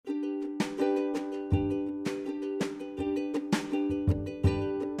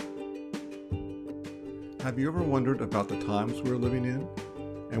Have you ever wondered about the times we're living in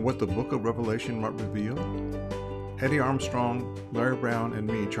and what the book of Revelation might reveal? Eddie Armstrong, Larry Brown, and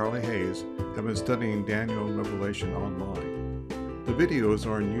me, Charlie Hayes, have been studying Daniel and Revelation online. The videos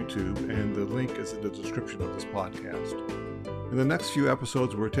are on YouTube, and the link is in the description of this podcast. In the next few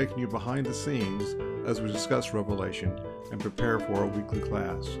episodes, we're taking you behind the scenes as we discuss Revelation and prepare for our weekly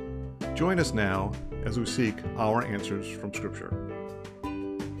class. Join us now as we seek our answers from Scripture.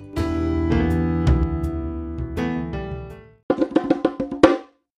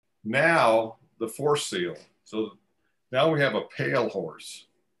 Now, the fourth seal. So now we have a pale horse,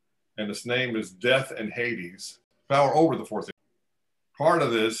 and its name is Death and Hades. Power over the fourth seal. Part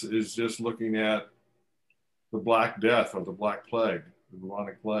of this is just looking at the Black Death or the Black Plague, the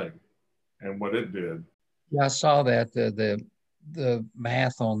bubonic plague, and what it did. Yeah, I saw that. The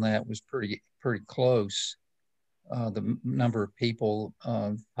math on that was pretty close. The number of people,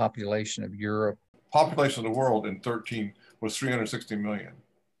 population of Europe. Population of the world in 13 was 360 million.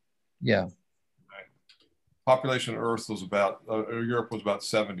 Yeah. Right. Population of Earth was about, Europe was about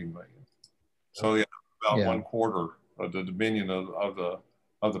 70 million. So yeah, about 1/4 of the dominion of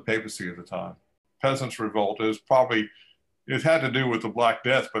the papacy at the time. Peasants' revolt is probably, it had to do with the Black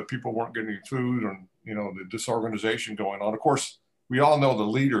Death, but people weren't getting food, and the disorganization going on. Of course, we all know the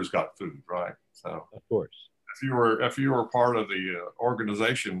leaders got food, right? So of course, if you were part of the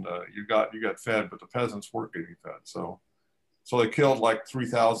organization, you got fed, but the peasants weren't getting fed. So they killed like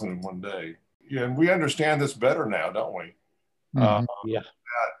 3,000 in one day. Yeah, and we understand this better now, don't we? Mm-hmm.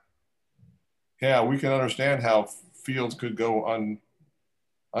 Yeah, we can understand how fields could go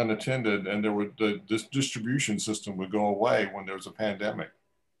unattended, and this distribution system would go away when there was a pandemic.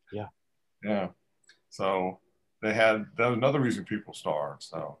 Yeah. So that was another reason people starved.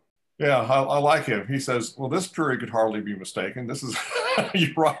 So yeah, I like him. He says, well, this period could hardly be mistaken. This is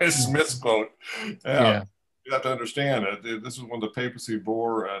Uriah Smith's quote. Yeah. You have to understand it. This is when the papacy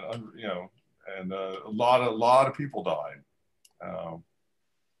bore, and a lot of people died.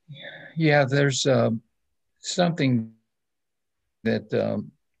 Yeah, there's something that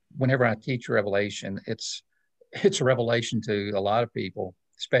whenever I teach Revelation, it's a revelation to a lot of people,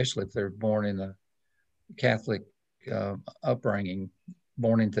 especially if they're born in a Catholic upbringing,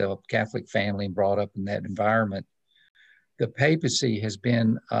 born into a Catholic family and brought up in that environment. The papacy has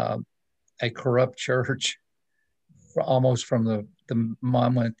been a corrupt church almost from the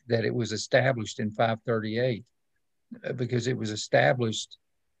moment that it was established in 538, because it was established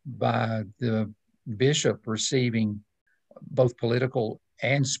by the bishop receiving both political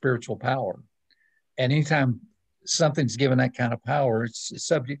and spiritual power. And anytime something's given that kind of power, it's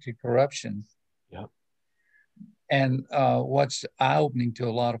subject to corruption. Yeah. And what's eye-opening to a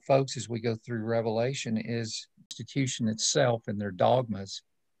lot of folks as we go through Revelation is the institution itself and their dogmas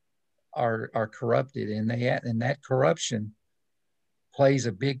are corrupted, and that corruption plays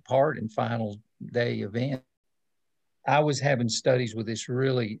a big part in final day event. I was having studies with this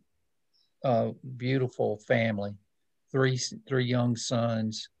really beautiful family, three young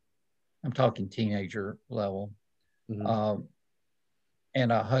sons. I'm talking teenager level, mm-hmm.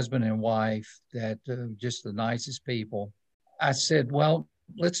 And a husband and wife that just the nicest people. I said, well,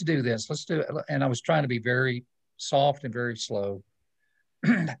 let's do this. Let's do it. And I was trying to be very soft and very slow.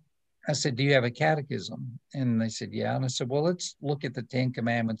 I said, do you have a catechism? And they said, yeah. And I said, well, let's look at the 10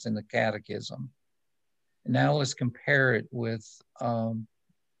 Commandments in the catechism. And now let's compare it with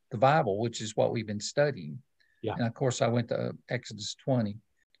the Bible, which is what we've been studying. Yeah. And of course, I went to Exodus 20.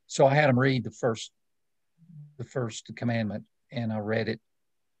 So I had them read the first commandment, and I read it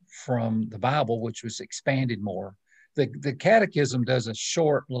from the Bible, which was expanded more. The catechism does a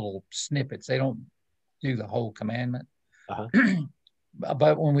short little snippets. They don't do the whole commandment. Uh-huh.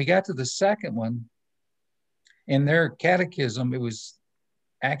 But when we got to the second one, in their catechism, it was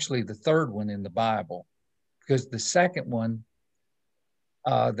actually the third one in the Bible, because the second one,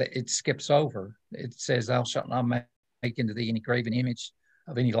 it skips over. It says, thou shalt not make unto thee any graven image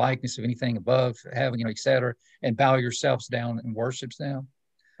of any likeness of anything above heaven, etc., and bow yourselves down and worship them.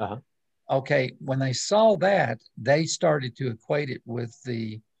 Uh-huh. Okay, when they saw that, they started to equate it with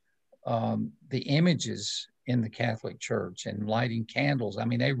the images in the Catholic Church and lighting candles. I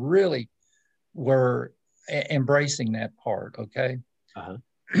mean, they really were embracing that part. Okay. Uh-huh.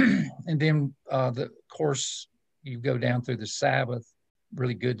 And then, of course, you go down through the Sabbath,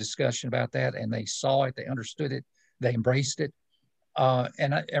 really good discussion about that. And they saw it, they understood it, they embraced it.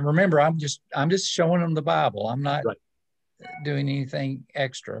 And remember, I'm just showing them the Bible. I'm not doing anything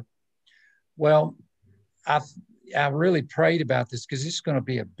extra. Well, I really prayed about this, because it's going to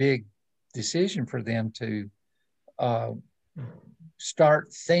be a big decision for them to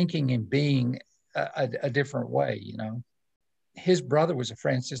start thinking and being a different way, you know. His brother was a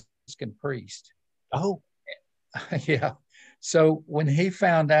Franciscan priest. Oh. Yeah. So when he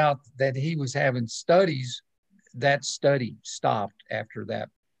found out that he was having studies, that study stopped after that.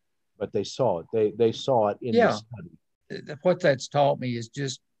 But they saw it. They saw it in the study. What that's taught me is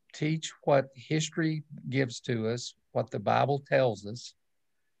just teach what history gives to us, what the Bible tells us.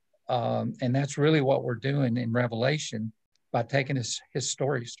 And that's really what we're doing in Revelation by taking this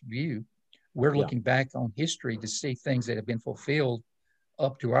historist view. We're looking back on history to see things that have been fulfilled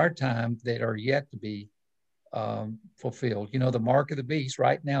up to our time that are yet to be fulfilled. You know, the mark of the beast,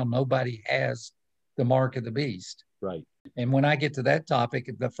 right now, nobody has the mark of the beast. Right. And when I get to that topic,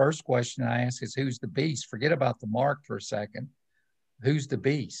 the first question I ask is, who's the beast? Forget about the mark for a second. Who's the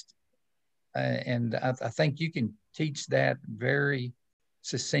beast? And I think you can teach that very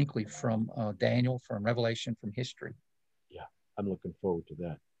succinctly from Daniel, from Revelation, from history. Yeah, I'm looking forward to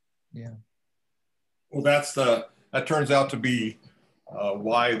that. Yeah. Well, that turns out to be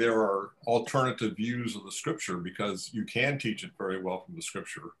why there are alternative views of the scripture, because you can teach it very well from the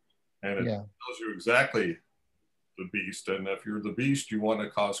scripture, and it tells you exactly the beast. And if you're the beast, you want to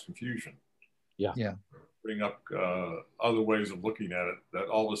cause confusion. Yeah. Yeah. Bring up other ways of looking at it, that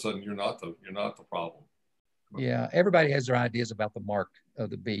all of a sudden you're not the problem. Yeah. Everybody has their ideas about the mark of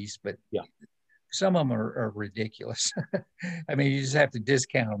the beast, but some of them are ridiculous. I mean, you just have to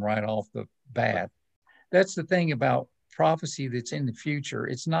discount them right off the bat. That's the thing about prophecy that's in the future.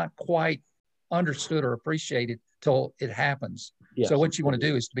 It's not quite understood or appreciated till it happens. Yes. So what you want to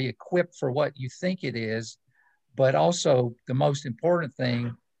do is to be equipped for what you think it is, but also the most important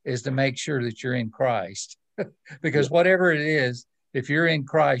thing is to make sure that you're in Christ. Because whatever it is, if you're in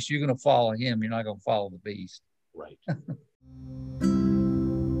Christ, you're going to follow him. You're not going to follow the beast. Right.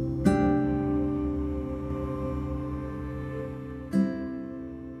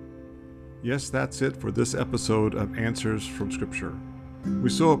 Yes, that's it for this episode of Answers from Scripture. We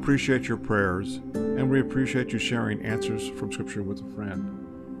so appreciate your prayers, and we appreciate you sharing Answers from Scripture with a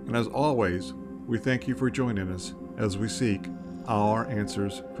friend. And as always, we thank you for joining us as we seek our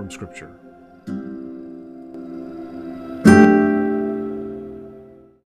answers from Scripture.